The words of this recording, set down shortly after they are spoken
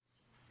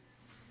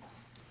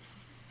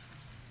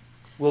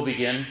We'll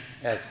begin,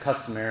 as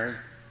customary,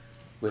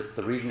 with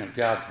the reading of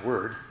God's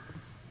Word,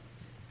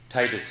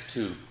 Titus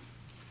 2.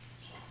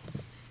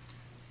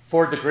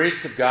 For the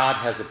grace of God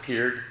has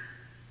appeared,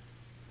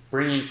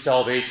 bringing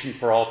salvation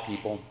for all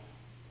people,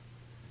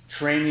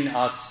 training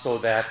us so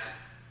that,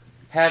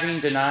 having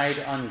denied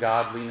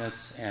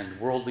ungodliness and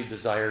worldly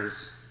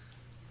desires,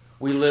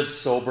 we live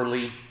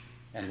soberly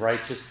and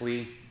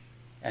righteously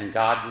and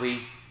godly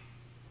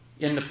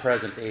in the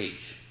present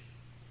age,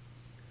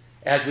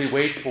 as we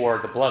wait for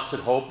the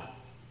blessed hope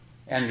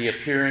and the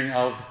appearing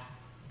of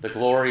the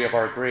glory of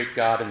our great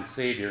God and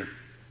Savior,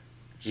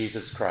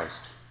 Jesus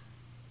Christ,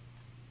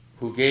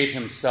 who gave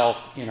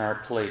himself in our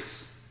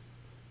place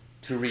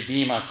to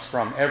redeem us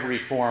from every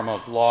form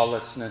of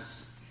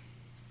lawlessness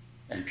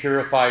and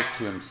purify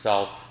to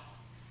himself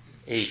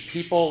a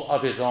people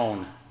of his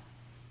own,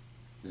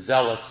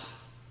 zealous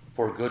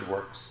for good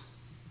works.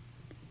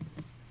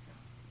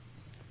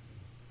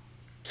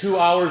 2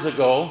 hours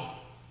ago,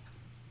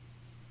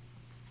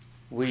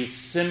 we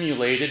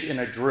simulated in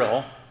a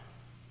drill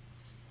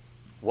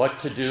what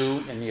to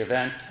do in the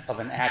event of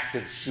an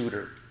active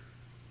shooter.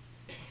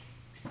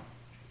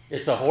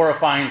 It's a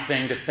horrifying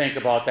thing to think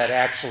about that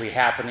actually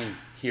happening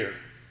here.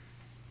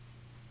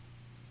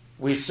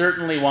 We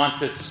certainly want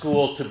this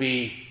school to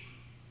be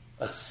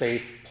a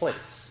safe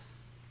place.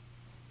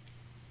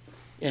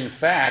 In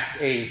fact,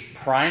 a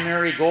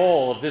primary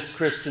goal of this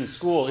Christian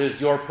school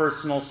is your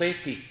personal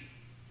safety.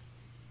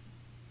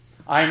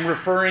 I'm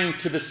referring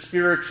to the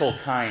spiritual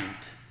kind.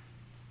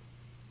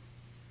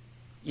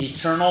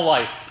 Eternal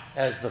life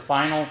as the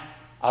final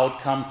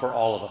outcome for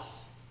all of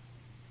us.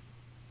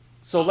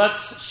 So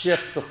let's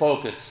shift the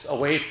focus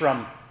away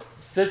from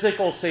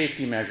physical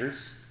safety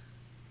measures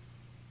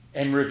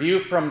and review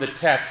from the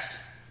text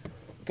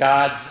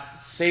God's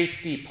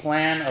safety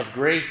plan of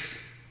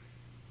grace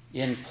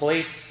in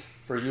place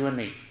for you and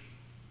me.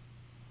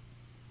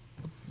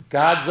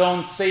 God's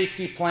own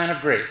safety plan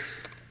of grace.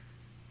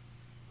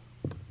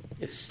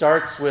 It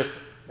starts with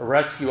a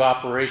rescue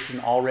operation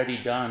already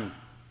done.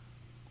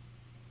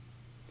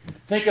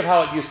 Think of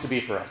how it used to be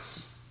for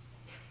us.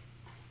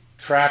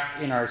 Trapped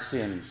in our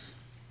sins.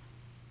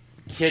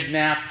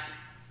 Kidnapped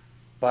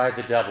by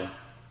the devil.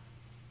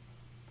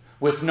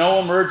 With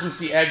no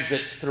emergency exit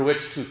through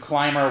which to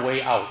climb our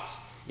way out.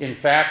 In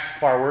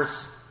fact, far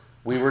worse,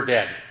 we were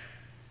dead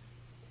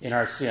in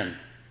our sin.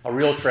 A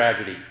real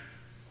tragedy.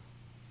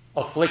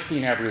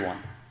 Afflicting everyone.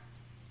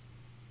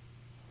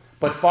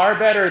 But far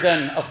better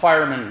than a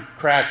fireman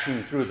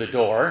crashing through the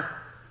door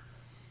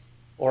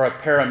or a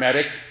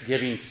paramedic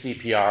giving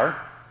CPR,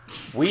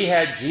 we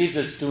had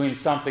Jesus doing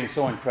something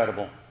so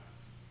incredible.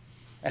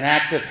 An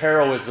act of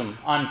heroism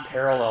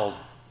unparalleled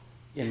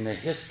in the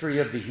history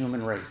of the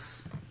human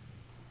race.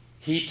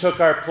 He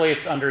took our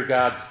place under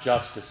God's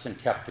justice and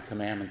kept the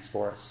commandments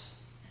for us.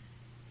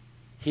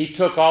 He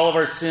took all of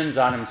our sins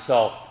on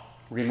himself,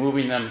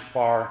 removing them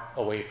far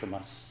away from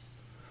us.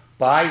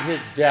 By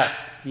his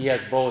death, he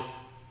has both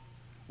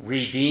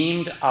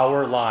redeemed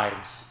our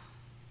lives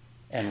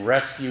and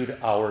rescued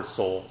our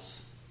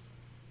souls.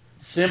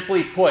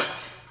 Simply put,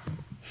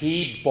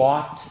 he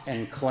bought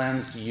and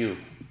cleansed you.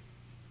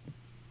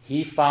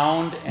 He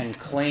found and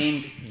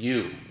claimed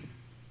you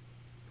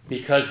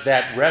because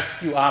that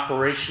rescue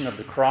operation of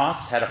the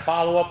cross had a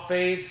follow-up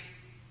phase,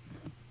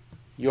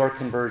 your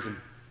conversion.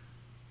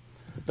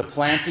 The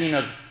planting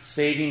of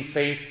saving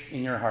faith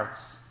in your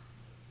hearts.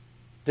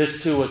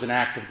 This too was an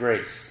act of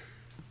grace.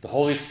 The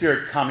Holy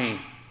Spirit coming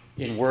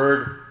in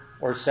word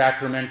or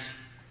sacrament,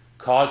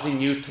 causing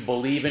you to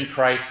believe in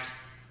Christ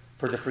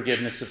for the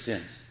forgiveness of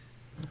sins.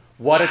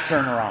 What a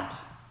turnaround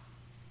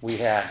we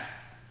had.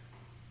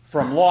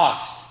 From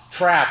lost,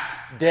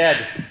 trapped,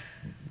 dead,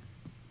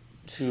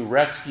 to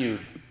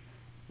rescued,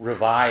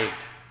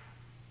 revived,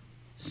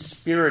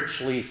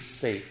 spiritually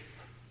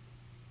safe.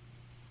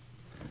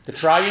 The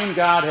triune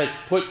God has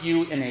put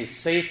you in a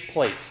safe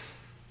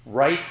place,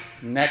 right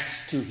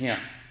next to him,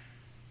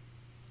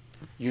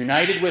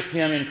 united with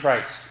him in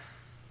Christ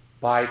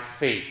by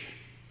faith.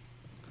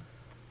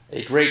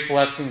 A great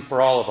blessing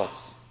for all of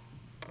us,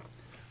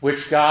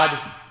 which God,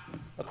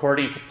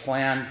 according to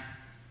plan,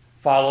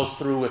 follows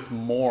through with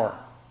more.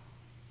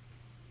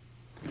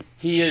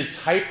 He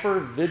is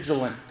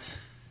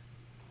hyper-vigilant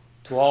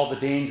to all the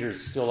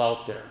dangers still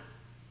out there.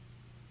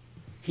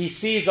 He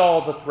sees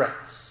all the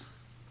threats.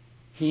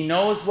 He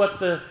knows what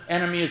the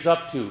enemy is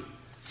up to.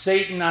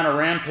 Satan on a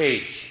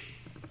rampage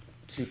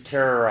to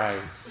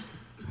terrorize,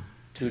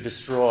 to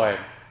destroy.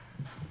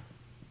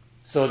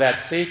 So that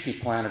safety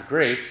plan of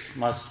grace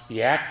must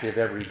be active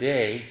every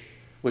day,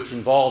 which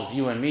involves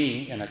you and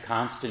me in a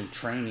constant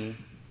training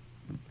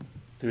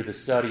through the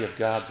study of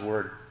God's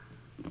Word.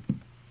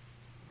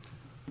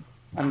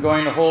 I'm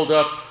going to hold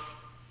up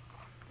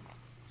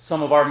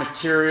some of our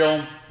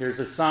material. Here's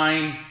a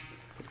sign.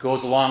 It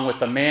goes along with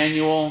the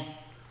manual.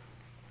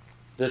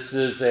 This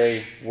is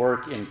a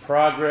work in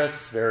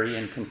progress, very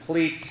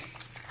incomplete.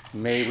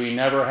 May we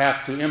never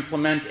have to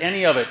implement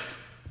any of it.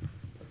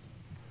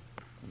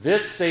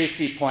 This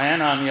safety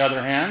plan, on the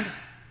other hand,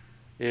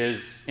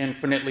 is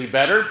infinitely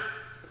better.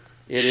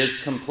 It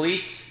is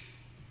complete,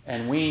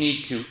 and we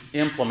need to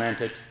implement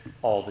it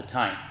all the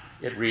time.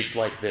 It reads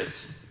like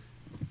this.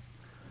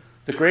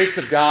 The grace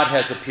of God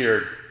has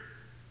appeared,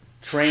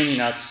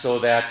 training us so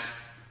that,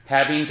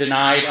 having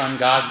denied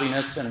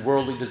ungodliness and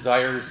worldly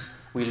desires,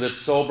 we live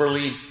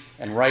soberly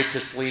and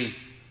righteously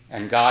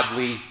and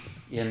godly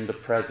in the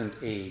present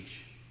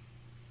age.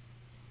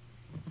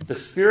 The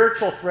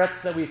spiritual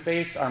threats that we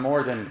face are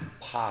more than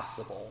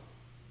possible.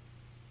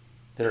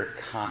 They're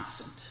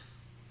constant.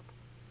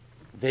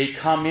 They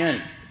come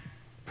in,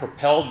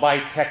 propelled by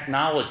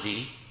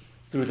technology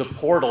through the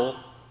portal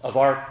of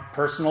our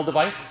personal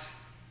devices.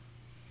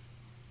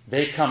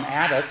 They come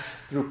at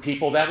us through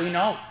people that we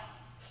know.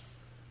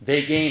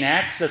 They gain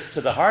access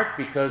to the heart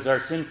because our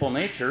sinful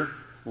nature,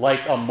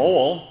 like a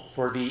mole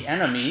for the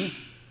enemy,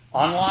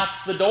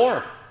 unlocks the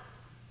door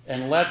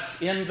and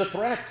lets in the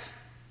threat.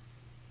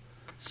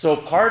 So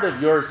part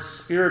of your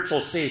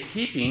spiritual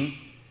safekeeping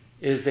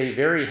is a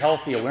very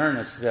healthy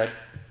awareness that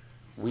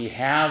we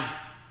have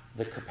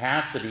the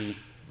capacity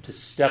to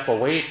step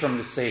away from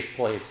the safe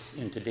place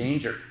into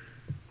danger.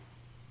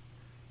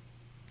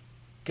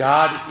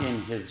 God,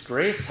 in His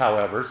grace,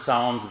 however,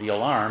 sounds the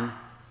alarm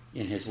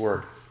in His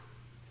Word.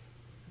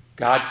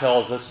 God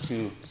tells us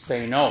to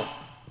say no,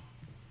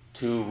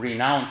 to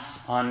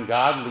renounce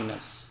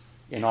ungodliness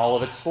in all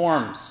of its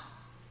forms,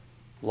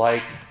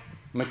 like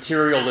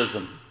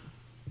materialism,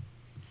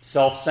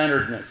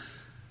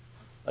 self-centeredness,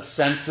 a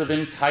sense of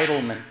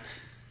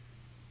entitlement,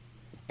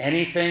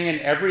 anything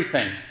and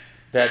everything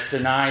that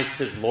denies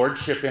His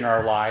lordship in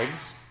our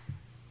lives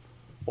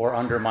or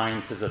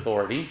undermines His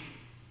authority.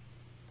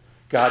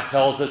 God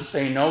tells us,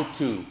 say no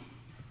to,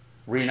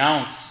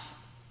 renounce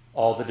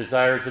all the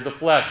desires of the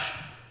flesh,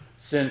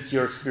 since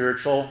your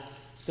spiritual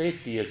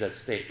safety is at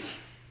stake.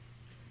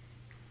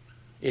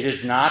 It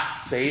is not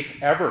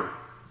safe ever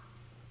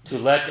to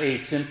let a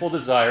sinful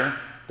desire,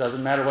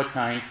 doesn't matter what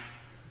kind,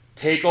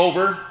 take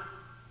over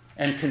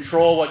and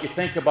control what you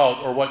think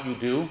about or what you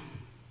do.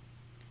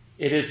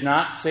 It is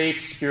not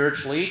safe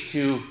spiritually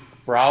to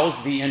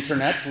browse the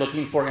internet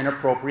looking for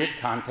inappropriate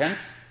content.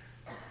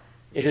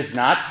 It is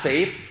not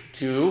safe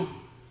to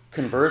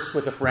converse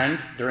with a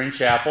friend during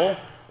chapel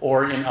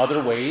or in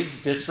other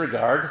ways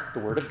disregard the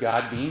Word of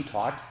God being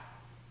taught.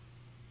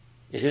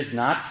 It is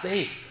not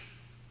safe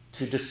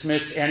to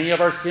dismiss any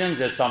of our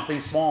sins as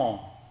something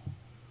small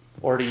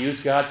or to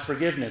use God's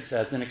forgiveness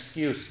as an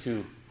excuse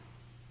to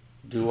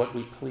do what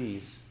we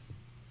please.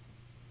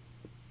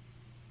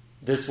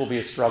 This will be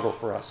a struggle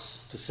for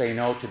us to say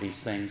no to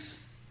these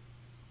things,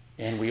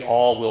 and we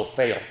all will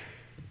fail.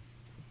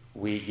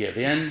 We give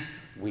in,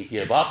 we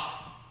give up,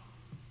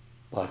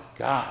 but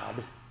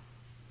God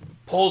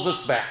pulls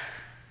us back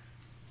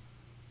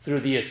through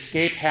the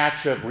escape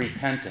hatch of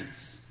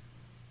repentance.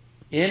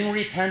 In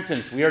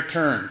repentance, we are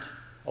turned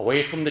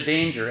away from the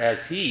danger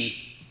as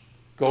He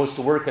goes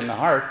to work in the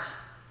heart,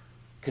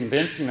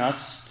 convincing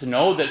us to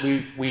know that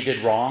we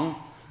did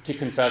wrong, to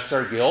confess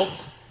our guilt,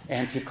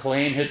 and to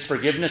claim His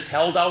forgiveness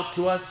held out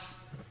to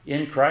us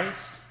in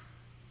Christ.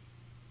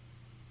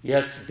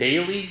 Yes,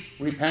 daily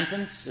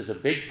repentance is a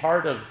big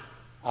part of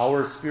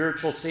our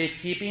spiritual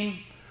safekeeping,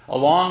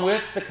 along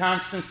with the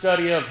constant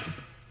study of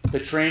the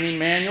training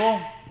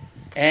manual,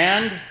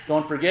 and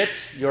don't forget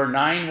your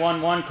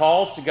 911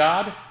 calls to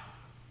God,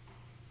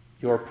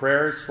 your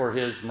prayers for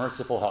His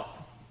merciful help.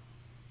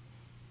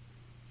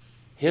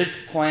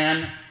 His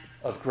plan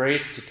of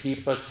grace to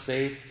keep us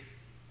safe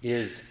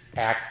is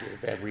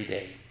active every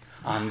day.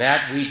 On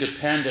that we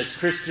depend as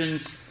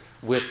Christians.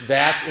 With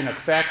that in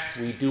effect,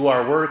 we do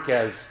our work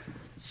as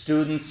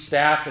students,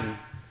 staff,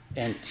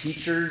 and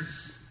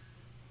teachers,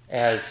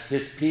 as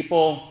His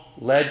people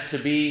led to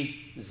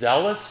be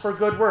zealous for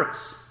good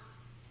works,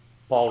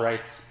 Paul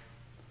writes,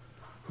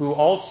 who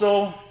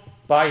also,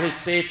 by His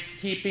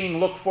safekeeping,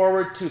 look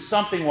forward to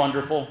something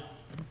wonderful,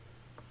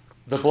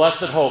 the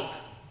blessed hope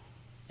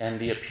and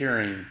the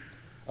appearing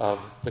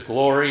of the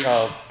glory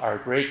of our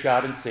great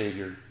God and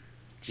Savior,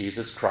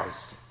 Jesus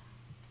Christ.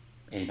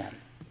 Amen.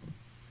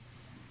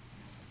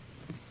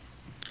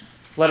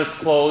 Let us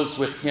close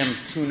with hymn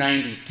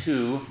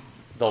 292,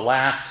 the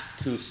last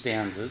two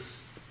stanzas,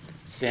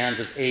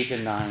 stanzas 8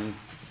 and 9,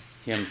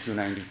 hymn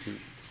 292.